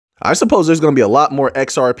I suppose there's going to be a lot more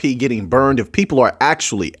XRP getting burned if people are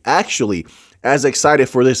actually as excited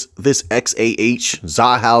for this XAH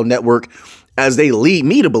Zahao network as they lead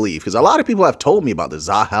me to believe, because a lot of people have told me about the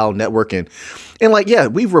Zahao network and like, yeah,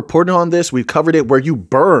 we've reported on this. We've covered it where you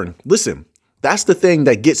burn. Listen, that's the thing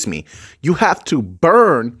that gets me. You have to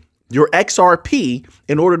burn your XRP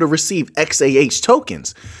in order to receive XAH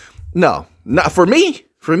tokens. No, not for me.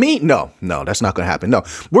 For me, no, that's not going to happen. No,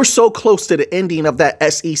 we're so close to the ending of that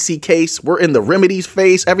SEC case. We're in the remedies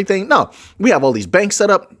phase, everything. No, we have all these banks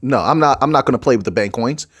set up. No, I'm not going to play with the bank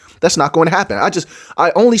coins. That's not going to happen.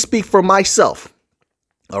 I only speak for myself.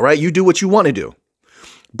 All right. You do what you want to do,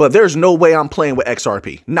 but there's no way I'm playing with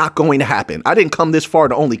XRP. Not going to happen. I didn't come this far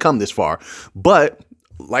to only come this far. But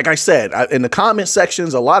like I said, in the comment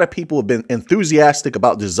sections, a lot of people have been enthusiastic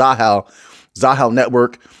about the Zahao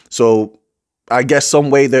network. So I guess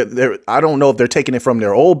some way that I don't know if they're taking it from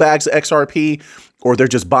their old bags of XRP or they're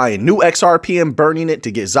just buying new XRP and burning it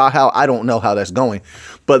to get Zahao. I don't know how that's going,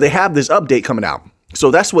 but they have this update coming out. So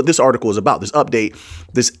that's what this article is about. This update,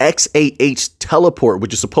 this XAH teleport,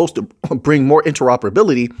 which is supposed to bring more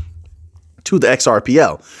interoperability to the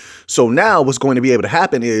XRPL. So now what's going to be able to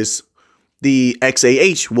happen is the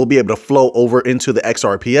XAH will be able to flow over into the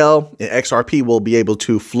XRPL, and XRP will be able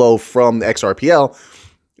to flow from the XRPL.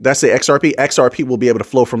 That's the XRP. XRP will be able to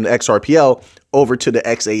flow from the XRPL over to the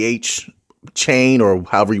XAH chain, or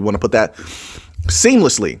however you want to put that,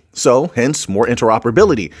 seamlessly. So hence more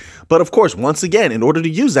interoperability. But of course, once again, in order to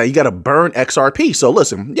use that, you got to burn XRP. So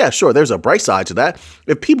listen, yeah, sure, there's a bright side to that.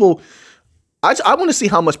 If people, I want to see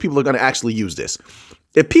how much people are going to actually use this.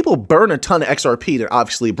 If people burn a ton of XRP, then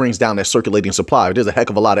obviously it brings down that circulating supply. There's a heck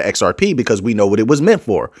of a lot of XRP because we know what it was meant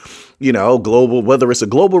for. You know, global, whether it's a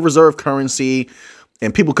global reserve currency,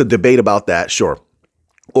 and people could debate about that, sure.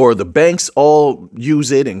 Or the banks all use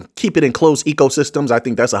it and keep it in closed ecosystems. I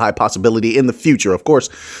think that's a high possibility in the future, of course.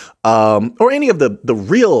 Or any of the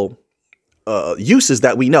real uses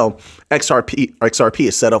that we know XRP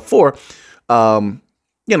is set up for.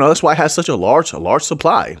 You know, that's why it has such a large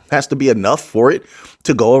supply. It has to be enough for it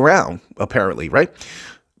to go around, apparently, right?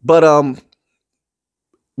 But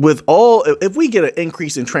if we get an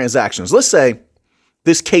increase in transactions, let's say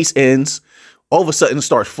this case ends, all of a sudden it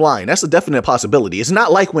starts flying. That's a definite possibility. It's not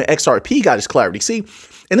like when XRP got its clarity. See,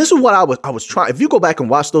 and this is what I was trying. If you go back and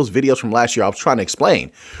watch those videos from last year, I was trying to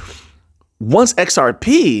explain. Once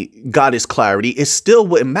XRP got its clarity, it still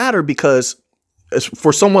wouldn't matter because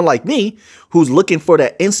for someone like me who's looking for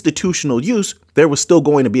that institutional use, there was still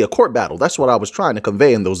going to be a court battle. That's what I was trying to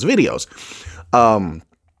convey in those videos.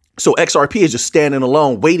 So XRP is just standing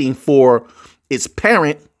alone, waiting for its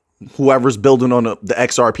parent, whoever's building on the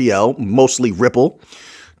XRPL, mostly Ripple,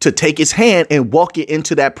 to take its hand and walk it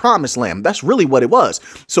into that promised land. That's really what it was.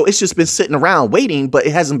 So it's just been sitting around waiting, but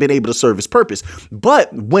it hasn't been able to serve its purpose.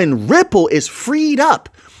 But when Ripple is freed up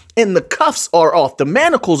and the cuffs are off, the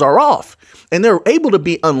manacles are off, and they're able to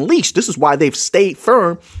be unleashed, this is why they've stayed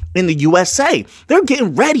firm in the USA. They're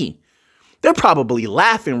getting ready. They're probably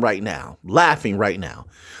laughing right now,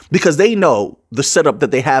 because they know the setup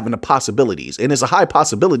that they have and the possibilities. And it's a high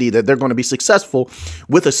possibility that they're going to be successful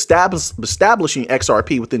with establishing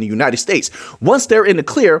XRP within the United States. Once they're in the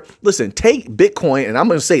clear, listen, take Bitcoin, and I'm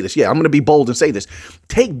going to say this. Yeah, I'm going to be bold and say this.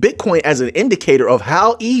 Take Bitcoin as an indicator of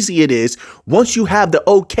how easy it is once you have the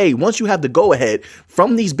okay, once you have the go ahead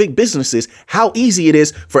from these big businesses, how easy it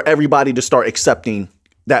is for everybody to start accepting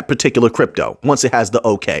that particular crypto once it has the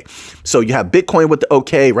okay. So you have Bitcoin with the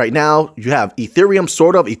okay right now. You have Ethereum,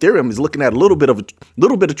 sort of. Ethereum is looking at a little bit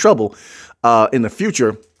of trouble in the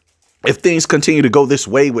future if things continue to go this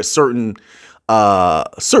way with certain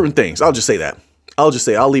things. I'll just say that.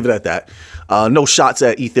 I'll leave it at that. No shots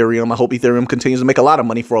at Ethereum. I hope Ethereum continues to make a lot of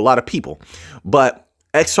money for a lot of people, but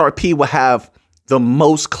XRP will have the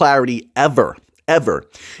most clarity ever.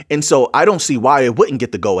 And so I don't see why it wouldn't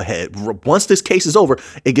get the go ahead. Once this case is over,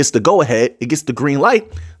 it gets the go ahead. It gets the green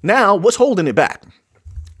light. Now, what's holding it back?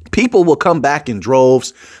 People will come back in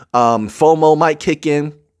droves. FOMO might kick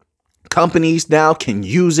in. Companies now can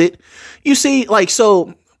use it. You see, like,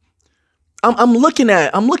 so I'm looking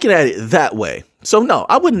at it that way. So no,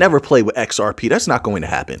 I would never play with XRP. That's not going to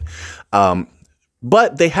happen.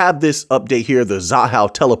 But they have this update here, the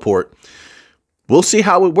Zahao teleport. We'll see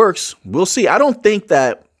how it works. We'll see. I don't think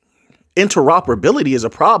that interoperability is a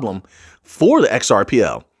problem for the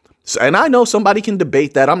XRPL. So, and I know somebody can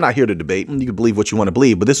debate that. I'm not here to debate. You can believe what you want to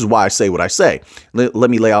believe, but this is why I say what I say. Let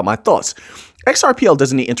me lay out my thoughts. XRPL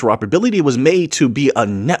doesn't need interoperability. It was made to be a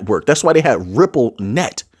network. That's why they had Ripple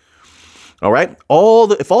Net. All right.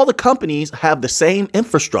 If all the companies have the same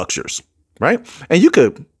infrastructures, right? And you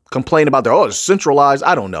could complain about their, oh, it's centralized.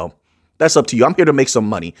 I don't know. That's up to you. I'm here to make some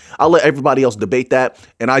money. I'll let everybody else debate that.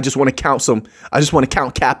 And I just want to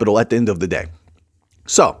count capital at the end of the day.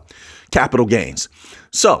 So capital gains.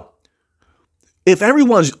 So if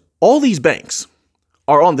all these banks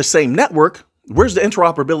are on the same network, where's the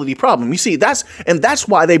interoperability problem? You see, that's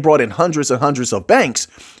why they brought in hundreds and hundreds of banks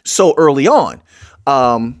so early on,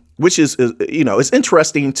 which is it's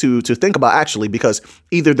interesting to think about, actually, because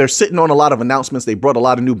either they're sitting on a lot of announcements, they brought a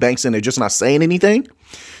lot of new banks in, they're just not saying anything,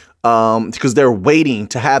 because they're waiting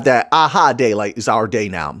to have that aha day, like it's our day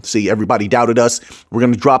now. See, everybody doubted us. We're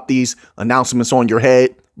going to drop these announcements on your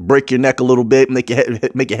head, break your neck a little bit, make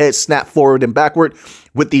your head snap forward and backward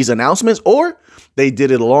with these announcements, or they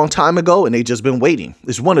did it a long time ago and they just been waiting.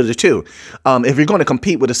 It's one of the two. If you're going to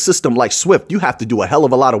compete with a system like Swift, you have to do a hell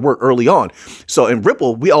of a lot of work early on. So, and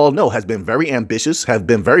Ripple, we all know, has been very ambitious, have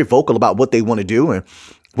been very vocal about what they want to do and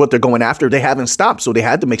what they're going after. They haven't stopped, so they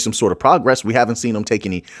had to make some sort of progress. We haven't seen them take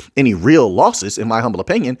any real losses, in my humble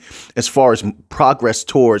opinion, as far as progress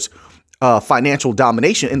towards financial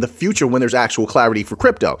domination in the future when there's actual clarity for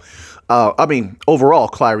crypto. Overall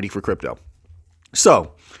clarity for crypto.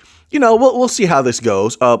 So, we'll see how this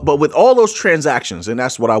goes. But with all those transactions, and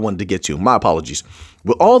that's what I wanted to get to, my apologies.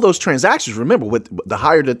 With all those transactions, remember, with the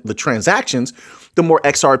higher the transactions, the more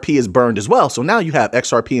XRP is burned as well. So now you have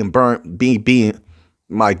XRP and burn being,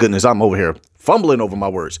 my goodness, I'm over here fumbling over my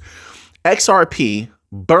words. XRP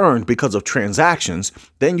burned because of transactions.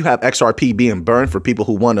 Then you have XRP being burned for people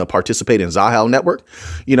who want to participate in Zahal network.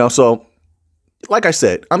 So like I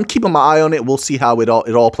said, I'm keeping my eye on it. We'll see how it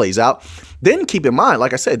all plays out. Then keep in mind,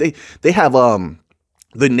 like I said, they have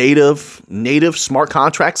the native smart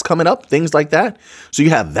contracts coming up, things like that. So you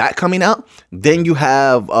have that coming out. Then you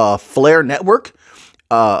have Flare Network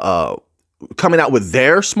coming out with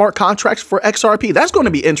their smart contracts for XRP. That's going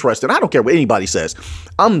to be interesting. I don't care what anybody says.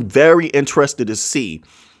 I'm very interested to see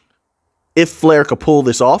if Flare could pull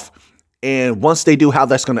this off. And once they do, how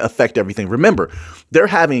that's going to affect everything. Remember, they're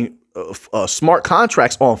having smart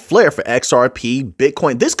contracts on Flare for XRP,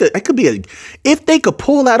 Bitcoin. It could be if they could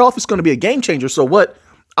pull that off, it's going to be a game changer. So what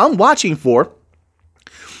I'm watching for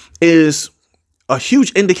is a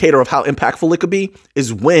huge indicator of how impactful it could be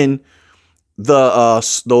is when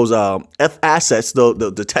those F assets,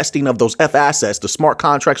 the testing of those F assets, the smart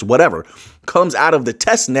contracts, whatever, comes out of the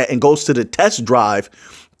test net and goes to the test drive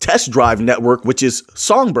network, which is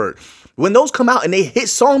Songbird. When those come out and they hit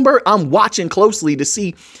Songbird, I'm watching closely to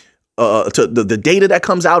see to the data that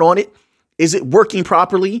comes out on it. Is it working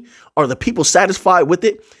properly? Are the people satisfied with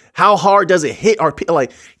it? How hard does it hit?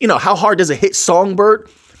 How hard does it hit Songbird?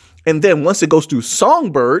 And then once it goes through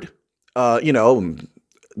Songbird,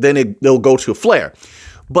 then they'll go to Flare.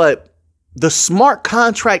 But the smart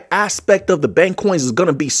contract aspect of the bank coins is going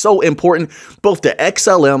to be so important, both to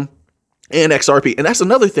XLM and XRP. And that's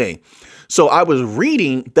another thing. So I was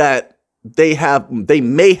reading that they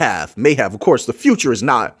may have, of course, the future is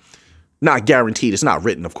not guaranteed. It's not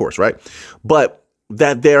written, of course, right? But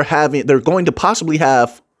that they're going to possibly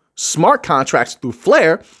have smart contracts through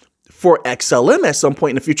Flare for XLM at some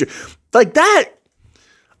point in the future. Like that,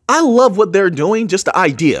 I love what they're doing, just the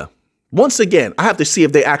idea. Once again, I have to see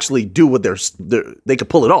if they actually do what they could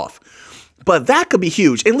pull it off. But that could be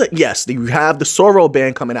huge. And yes, you have the Soro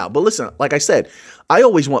ban coming out. But listen, like I said, I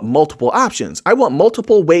always want multiple options. I want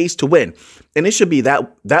multiple ways to win. And it should be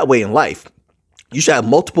that way in life. You should have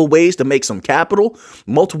multiple ways to make some capital,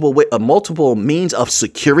 multiple means of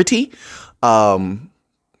security.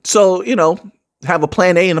 So, have a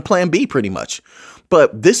plan A and a plan B pretty much.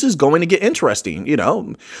 But this is going to get interesting,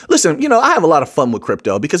 Listen, I have a lot of fun with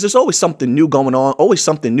crypto because there's always something new going on, always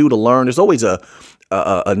something new to learn. There's always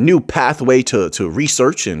a new pathway to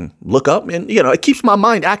research and look up. And, it keeps my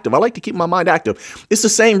mind active. I like to keep my mind active. It's the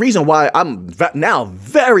same reason why I'm now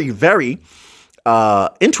very, very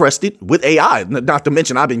interested with AI. Not to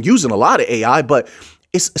mention I've been using a lot of AI, but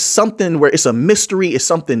it's something where it's a mystery. It's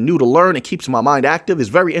something new to learn. It keeps my mind active. It's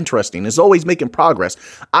very interesting. It's always making progress.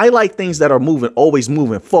 I like things that are always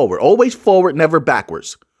moving forward. Always forward, never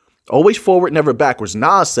backwards. Always forward, never backwards.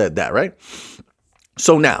 Nas said that, right?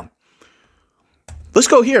 So now, let's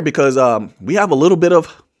go here because we have a little bit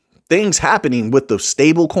of things happening with the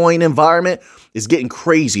stablecoin environment. It's getting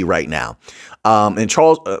crazy right now. And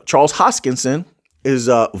Charles Hoskinson is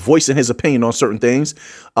voicing his opinion on certain things.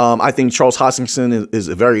 I think Charles Hoskinson is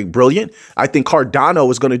very brilliant. I think Cardano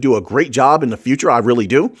is going to do a great job in the future. I really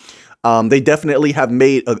do. They definitely have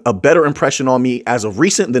made a better impression on me as of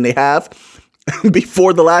recent than they have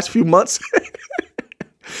before the last few months.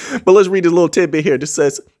 But let's read a little tidbit here. This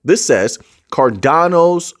says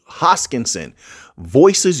Cardano's Hoskinson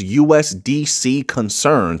voices USDC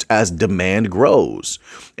concerns as demand grows.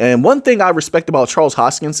 And one thing I respect about Charles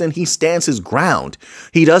Hoskinson, he stands his ground.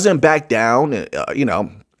 He doesn't back down.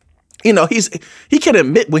 He can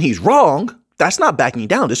admit when he's wrong. That's not backing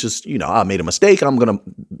down. This is, I made a mistake. I'm going to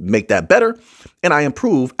make that better. And I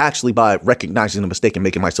improve actually by recognizing the mistake and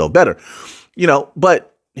making myself better, but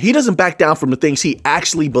he doesn't back down from the things he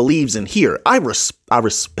actually believes in here. I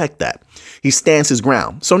respect that. He stands his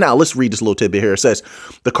ground. So now let's read this little tidbit here. It says,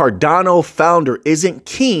 the Cardano founder isn't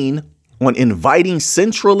keen on inviting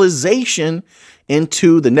centralization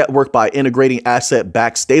into the network by integrating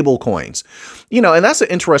asset-backed stablecoins. And that's an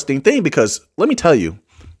interesting thing because let me tell you,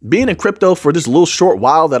 being in crypto for this little short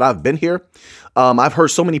while that I've been here, I've heard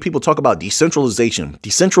so many people talk about decentralization,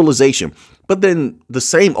 but then the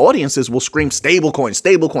same audiences will scream stablecoins.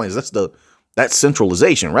 That's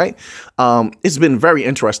centralization, right? It's been very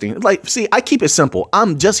interesting. Like, see, I keep it simple.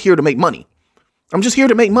 I'm just here to make money.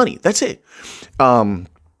 That's it. As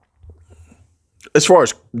far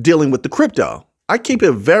as dealing with the crypto, I keep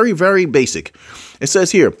it very, very basic. It says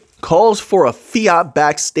here, calls for a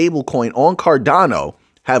fiat-backed stablecoin on Cardano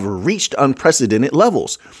have reached unprecedented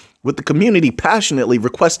levels, with the community passionately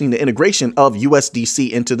requesting the integration of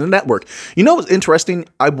USDC into the network. What's interesting?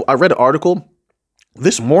 I read an article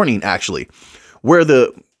this morning, actually, where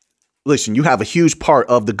you have a huge part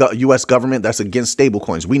of the U.S. government that's against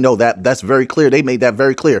stablecoins. We know that. That's very clear. They made that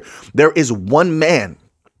very clear. There is one man.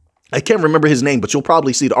 I can't remember his name, but you'll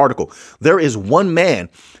probably see the article. There is one man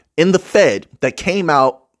in the Fed that came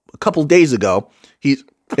out a couple days ago. He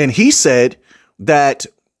said that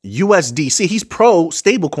USDC, he's pro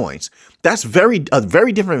stablecoins. That's a very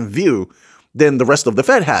different view than the rest of the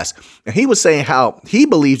Fed has. And he was saying how he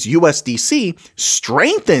believes USDC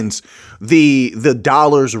strengthens the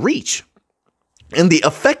dollar's reach and the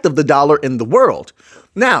effect of the dollar in the world.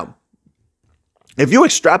 Now, if you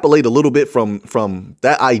extrapolate a little bit from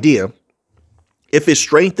that idea, if it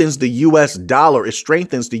strengthens the U.S. dollar, it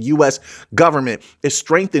strengthens the U.S. government, it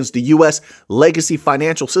strengthens the U.S. legacy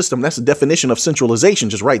financial system. That's the definition of centralization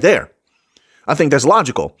just right there. I think that's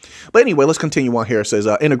logical. But anyway, let's continue on here. It says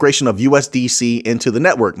integration of USDC into the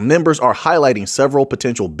network. Members are highlighting several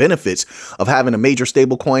potential benefits of having a major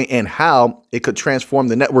stablecoin and how it could transform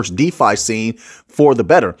the network's DeFi scene for the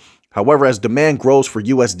better. However, as demand grows for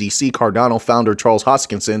USDC, Cardano founder Charles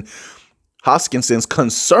Hoskinson's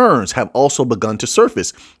concerns have also begun to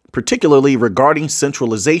surface, particularly regarding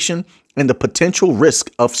centralization and the potential risk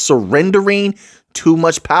of surrendering too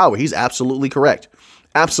much power. He's absolutely correct.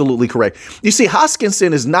 Absolutely correct. You see,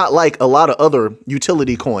 Hoskinson is not like a lot of other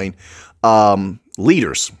utility coin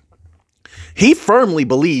leaders. He firmly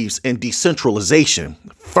believes in decentralization,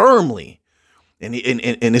 firmly. And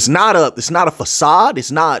it's not a facade.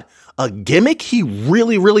 It's not a gimmick. He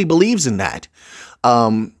really, really believes in that.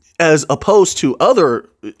 As opposed to other,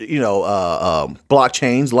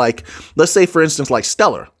 blockchains, like, let's say, for instance, like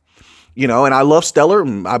Stellar, and I love Stellar.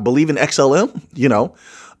 And I believe in XLM,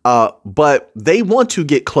 but they want to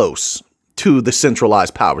get close to the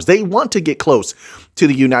centralized powers. They want to get close to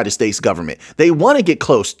the United States government. They want to get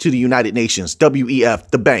close to the United Nations, WEF,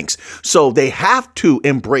 the banks. So they have to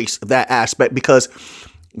embrace that aspect because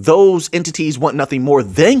those entities want nothing more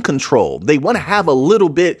than control. They want to have a little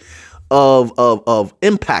bit of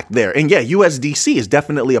impact there. And yeah, USDC is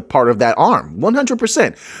definitely a part of that arm,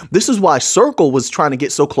 100%. This is why Circle was trying to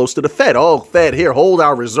get so close to the Fed. Oh, Fed, here, hold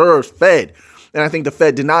our reserves, Fed. And I think the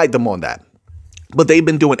Fed denied them on that. But they've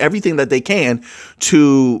been doing everything that they can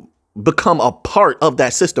to become a part of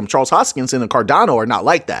that system. Charles Hoskinson and Cardano are not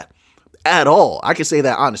like that at all. I can say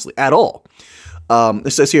that honestly, at all.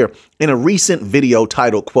 It says here, in a recent video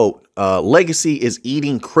titled, quote, legacy is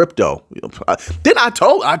eating crypto. Then I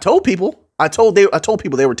told people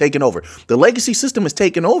they were taking over. The legacy system is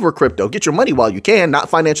taking over crypto. Get your money while you can. Not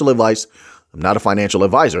financial advice. I'm not a financial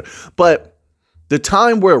advisor. But the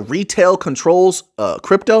time where retail controls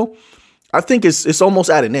crypto, I think it's almost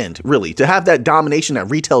at an end, really. To have that domination that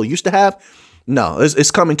retail used to have, no,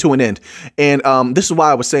 it's coming to an end. And this is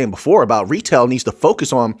why I was saying before about retail needs to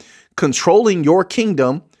focus on controlling your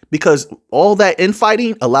kingdom, because all that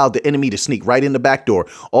infighting allowed the enemy to sneak right in the back door.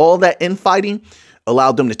 All that infighting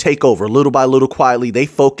allowed them to take over little by little, quietly. They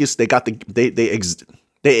focused. They got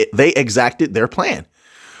they exacted their plan.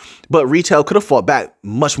 But retail could have fought back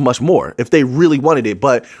much, much more if they really wanted it.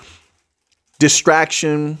 But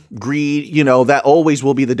distraction, greed, that always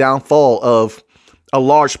will be the downfall of a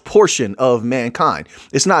large portion of mankind.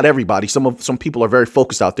 It's not everybody. Some people are very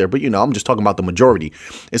focused out there, but I'm just talking about the majority.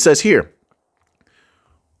 It says here,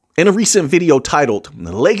 In a recent video titled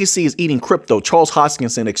 "Legacy is Eating Crypto," Charles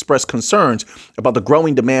Hoskinson expressed concerns about the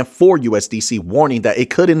growing demand for USDC, warning that it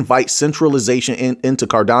could invite centralization into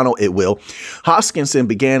Cardano. It will. Hoskinson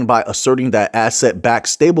began by asserting that asset-backed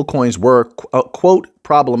stablecoins were, quote,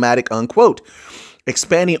 problematic, unquote.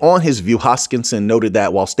 Expanding on his view, Hoskinson noted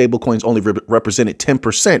that while stablecoins only represented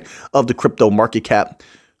 10% of the crypto market cap,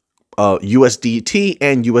 USDT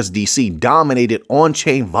and USDC dominated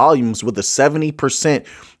on-chain volumes with a 70%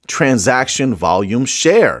 transaction volume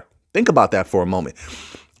share. Think about that for a moment.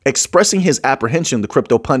 Expressing his apprehension, the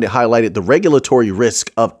crypto pundit highlighted the regulatory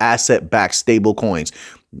risk of asset-backed stablecoins.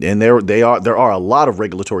 And there are a lot of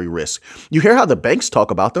regulatory risks. You hear how the banks talk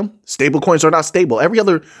about them. Stablecoins are not stable. Every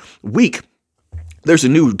other week, there's a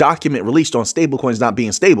new document released on stablecoins not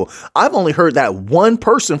being stable. I've only heard that one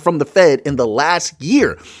person from the Fed in the last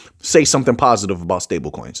year say something positive about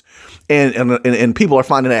stablecoins. And people are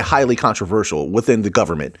finding that highly controversial within the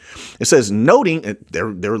government. It says, noting,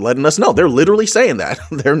 they're letting us know, they're literally saying that.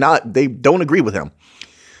 They don't agree with him.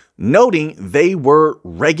 Noting they were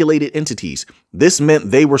regulated entities. This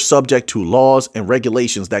meant they were subject to laws and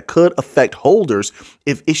regulations that could affect holders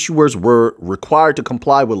if issuers were required to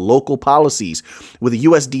comply with local policies. With the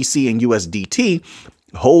USDC and USDT,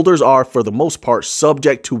 holders are, for the most part,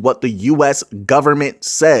 subject to what the U.S. government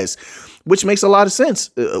says, which makes a lot of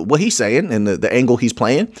sense. What he's saying and the angle he's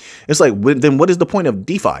playing. It's like, then what is the point of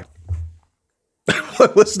DeFi?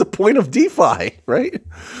 What's the point of DeFi, right?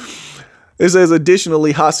 It says,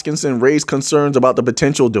 additionally, Hoskinson raised concerns about the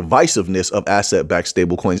potential divisiveness of asset-backed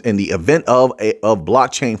stablecoins in the event of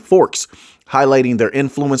blockchain forks, highlighting their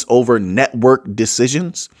influence over network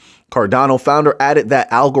decisions. Cardano founder added that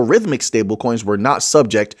algorithmic stablecoins were not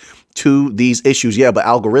subject to these issues. Yeah, but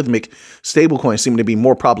algorithmic stablecoins seem to be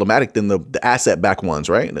more problematic than the asset-backed ones,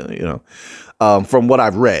 right? From what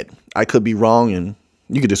I've read, I could be wrong, and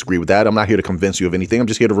you could disagree with that. I'm not here to convince you of anything. I'm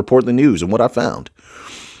just here to report the news and what I found.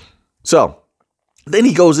 So then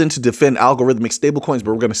he goes in to defend algorithmic stablecoins,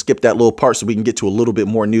 but we're going to skip that little part so we can get to a little bit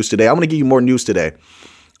more news today. I'm going to give you more news today.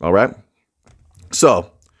 All right.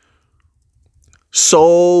 So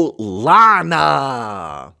Solana.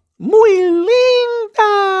 Muy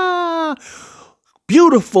linda.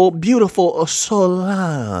 Beautiful, beautiful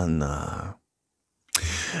Solana.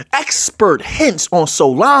 Expert hints on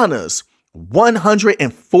Solana's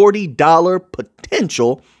 $140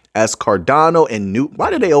 potential as Cardano and new.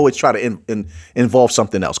 Why do they always try to involve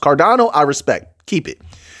something else? Cardano, I respect. Keep it.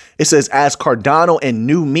 It says, as Cardano and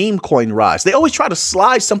new meme coin rise. They always try to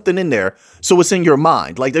slide something in there so it's in your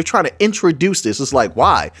mind. Like they're trying to introduce this. It's like,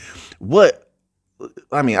 why? What?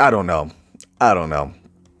 I mean, I don't know.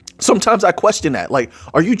 Sometimes I question that. Like,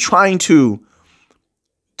 are you trying to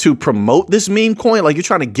promote this meme coin? Like you're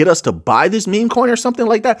trying to get us to buy this meme coin or something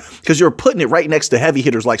like that? Because you're putting it right next to heavy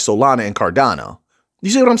hitters like Solana and Cardano. You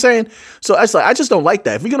see what I'm saying? So it's like, I just don't like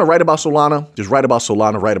that. If you're going to write about Solana, just write about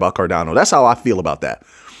Solana, write about Cardano. That's how I feel about that.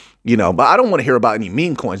 But I don't want to hear about any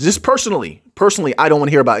meme coins. Just personally, I don't want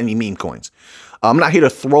to hear about any meme coins. I'm not here to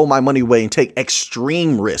throw my money away and take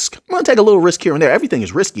extreme risk. I'm going to take a little risk here and there. Everything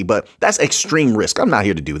is risky, but that's extreme risk. I'm not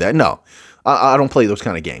here to do that. No, I don't play those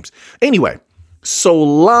kind of games. Anyway,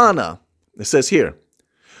 Solana, it says here,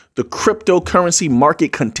 the cryptocurrency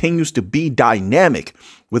market continues to be dynamic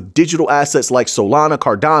with digital assets like Solana,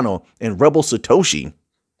 Cardano, and Rebel Satoshi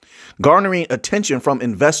garnering attention from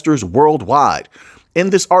investors worldwide. In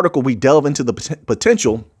this article, we delve into the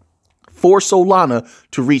potential for Solana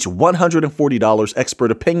to reach $140,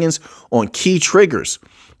 expert opinions on key triggers.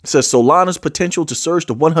 It says Solana's potential to surge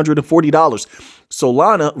to $140.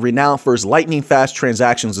 Solana, renowned for its lightning fast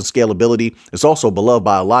transactions and scalability, is also beloved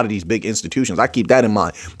by a lot of these big institutions. I keep that in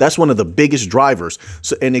mind. That's one of the biggest drivers.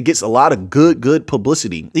 So, and it gets a lot of good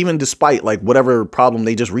publicity, even despite like whatever problem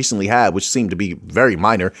they just recently had, which seemed to be very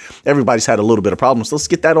minor. Everybody's had a little bit of problems. Let's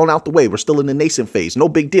get that on out the way. We're still in the nascent phase. No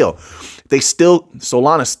big deal.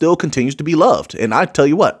 Solana still continues to be loved. And I tell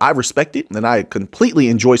you what, I respect it and I completely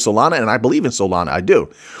enjoy Solana and I believe in Solana. I do.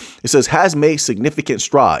 It says has made significant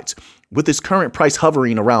strides. With its current price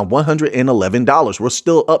hovering around $111, we're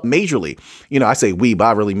still up majorly. I say we, but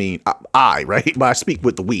I really mean I, right? But I speak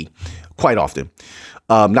with the we quite often.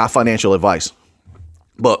 Not financial advice.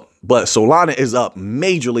 But Solana is up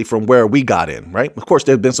majorly from where we got in, right? Of course,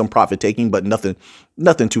 there's been some profit taking, but nothing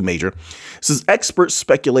too major. It says experts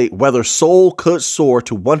speculate whether Sol could soar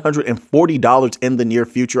to $140 in the near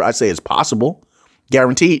future. I say it's possible.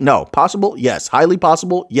 Guaranteed? No. Possible? Yes. Highly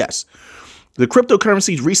possible? Yes. The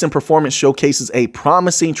cryptocurrency's recent performance showcases a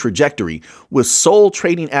promising trajectory, with Sol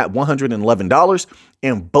trading at $111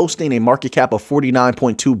 and boasting a market cap of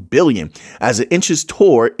 $49.2 billion. As it inches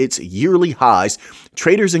toward its yearly highs,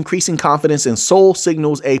 traders' increasing confidence in Sol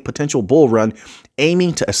signals a potential bull run,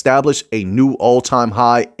 aiming to establish a new all-time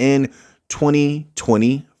high in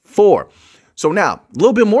 2024. So now, a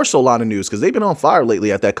little bit more Solana news, because they've been on fire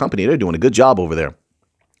lately at that company. They're doing a good job over there,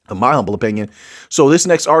 in my humble opinion. So this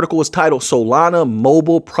next article is titled Solana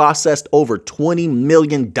Mobile Processed Over $20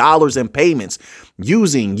 Million in Payments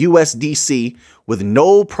Using USDC with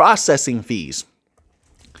No Processing Fees.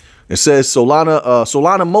 It says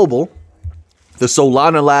Solana Mobile, the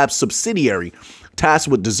Solana Labs subsidiary tasked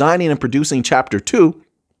with designing and producing Chapter 2,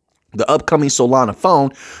 the upcoming Solana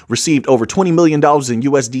phone, received over $20 million in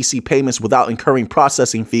USDC payments without incurring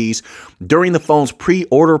processing fees during the phone's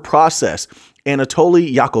pre-order process.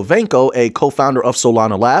 Anatoly Yakovenko, a co-founder of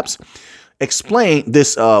Solana Labs, explained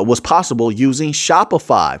this was possible using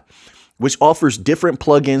Shopify, which offers different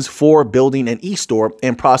plugins for building an e-store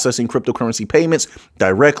and processing cryptocurrency payments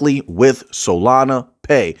directly with Solana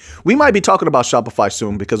Pay. We might be talking about Shopify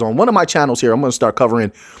soon, because on one of my channels here, I'm going to start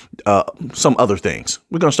covering some other things.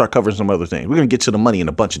 We're going to start covering some other things. We're going to get to the money in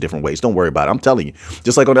a bunch of different ways. Don't worry about it. I'm telling you.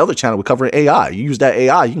 Just like on the other channel, we're covering AI. You use that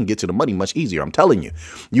AI, you can get to the money much easier. I'm telling you.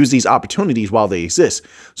 Use these opportunities while they exist.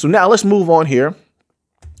 So now let's move on here.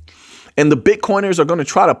 And the Bitcoiners are going to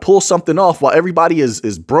try to pull something off while everybody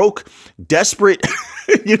is broke, desperate.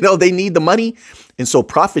 You know, they need the money. And so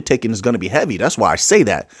profit taking is going to be heavy. That's why I say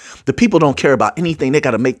that. The people don't care about anything. They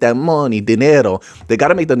got to make that money, dinero. They got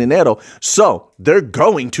to make the dinero. So they're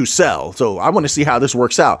going to sell. So I want to see how this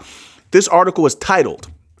works out. This article is titled,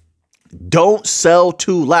 Don't Sell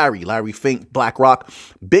to Larry. Larry Fink, BlackRock.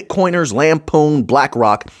 Bitcoiners lampoon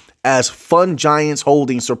BlackRock as fund giants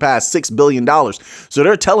holdings surpass $6 billion. So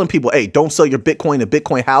they're telling people, hey, don't sell your Bitcoin. The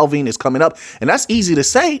Bitcoin halving is coming up. And that's easy to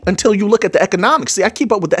say until you look at the economics. See, I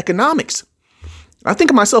keep up with the economics. I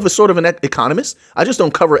think of myself as sort of an economist. I just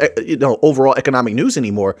don't cover, overall economic news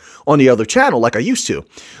anymore on the other channel like I used to.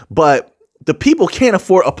 But the people can't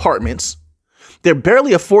afford apartments. They're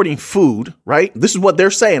barely affording food, right? This is what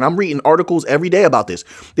they're saying. I'm reading articles every day about this.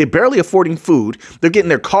 They're barely affording food. They're getting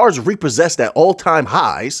their cars repossessed at all-time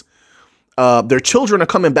highs. Their children are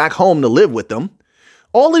coming back home to live with them.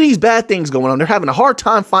 All of these bad things going on. They're having a hard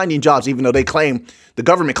time finding jobs, even though the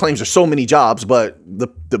government claims there's so many jobs, but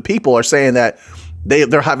the people are saying that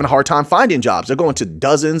they're having a hard time finding jobs. They're going to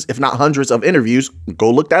dozens, if not hundreds of interviews. Go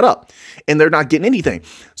look that up. And they're not getting anything.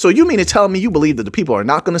 So you mean to tell me you believe that the people are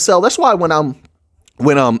not going to sell? That's why when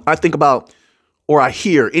I think about, or I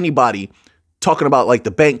hear anybody talking about like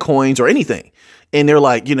the bank coins or anything, and they're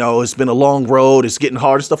like, it's been a long road, it's getting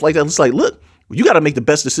hard and stuff like that. It's like, look, you got to make the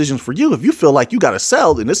best decisions for you. If you feel like you got to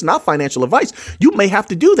sell, and it's not financial advice, you may have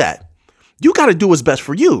to do that. You got to do what's best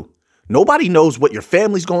for you. Nobody knows what your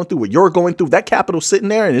family's going through, what you're going through. That capital's sitting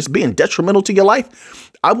there and it's being detrimental to your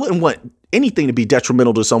life. I wouldn't want anything to be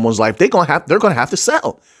detrimental to someone's life. They're going to have to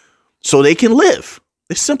sell so they can live.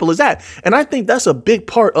 It's simple as that. And I think that's a big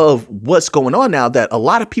part of what's going on now, that a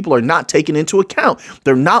lot of people are not taking into account.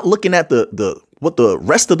 They're not looking at what the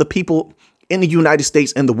rest of the people in the United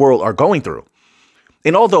States and the world are going through.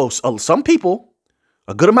 And although some people,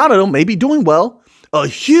 a good amount of them may be doing well, a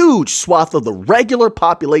huge swath of the regular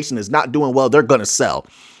population is not doing well. They're going to sell.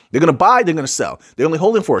 They're going to buy. They're going to sell. They're only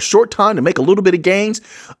holding for a short time to make a little bit of gains.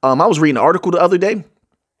 I was reading an article the other day.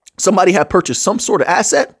 Somebody had purchased some sort of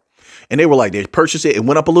asset, and they were like, they purchased it. It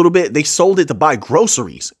went up a little bit. They sold it to buy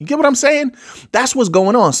groceries. You get what I'm saying? That's what's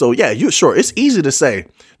going on. So yeah, sure. It's easy to say,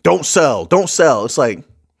 don't sell, don't sell. It's like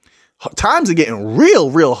times are getting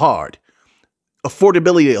real hard.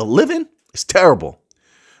 Affordability of living is terrible.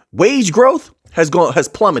 Wage growth has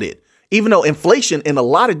plummeted, even though inflation in a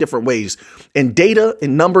lot of different ways, and data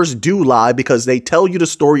and numbers do lie, because they tell you the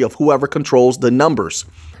story of whoever controls the numbers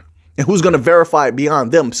and who's going to verify it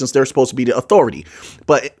beyond them, since they're supposed to be the authority.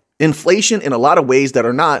 But inflation in a lot of ways that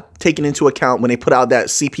are not taken into account when they put out that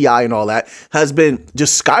CPI and all that has been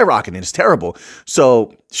just skyrocketing. It's terrible.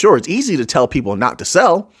 So sure, it's easy to tell people not to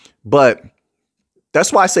sell, but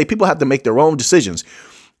that's why I say people have to make their own decisions.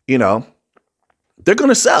 They're going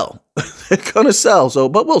to sell. They're going to sell. So,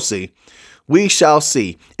 but we'll see. We shall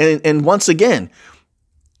see. And once again,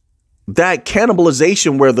 that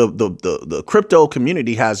cannibalization where the crypto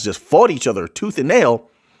community has just fought each other tooth and nail.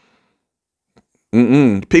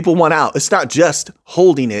 People want out. It's not just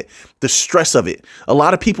holding it, the stress of it. A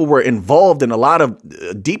lot of people were involved in a lot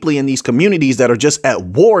of deeply in these communities that are just at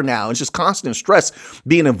war now. It's just constant stress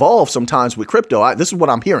being involved sometimes with crypto. This is what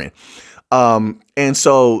I'm hearing. And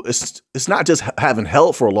so it's not just having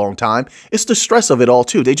held for a long time. It's the stress of it all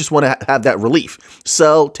too. They just want to have that relief,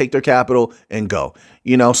 sell, take their capital and go,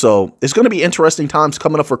 so it's going to be interesting times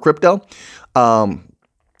coming up for crypto.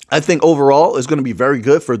 I think overall it's going to be very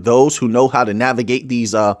good for those who know how to navigate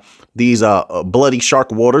these bloody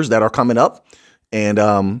shark waters that are coming up. And,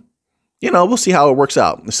 we'll see how it works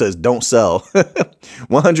out. It says, don't sell.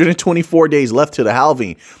 124 days left to the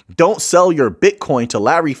halving. Don't sell your Bitcoin to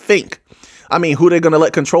Larry Fink. I mean, who are they going to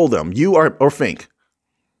let control them? You or Fink?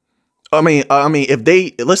 I mean,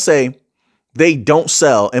 if let's say they don't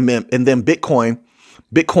sell and then Bitcoin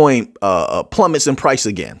plummets in price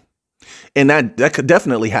again. And that could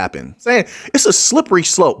definitely happen. Saying it's a slippery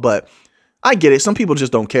slope, but I get it. Some people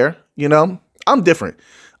just don't care. I'm different.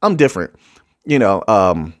 I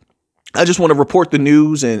just want to report the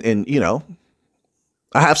news and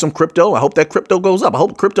I have some crypto. I hope that crypto goes up. I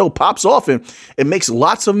hope crypto pops off and it makes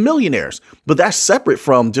lots of millionaires. But that's separate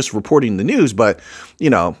from just reporting the news. But,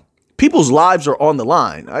 people's lives are on the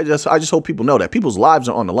line. I just hope people know that people's lives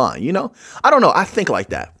are on the line. I don't know. I think like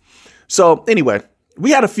that. So anyway,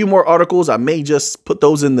 we had a few more articles. I may just put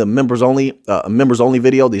those in the members only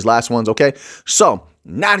video, these last ones. OK, so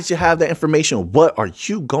now that you have that information, what are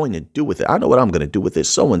you going to do with it? I know what I'm going to do with it.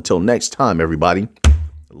 So until next time, everybody,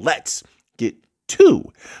 let's get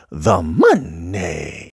to the money.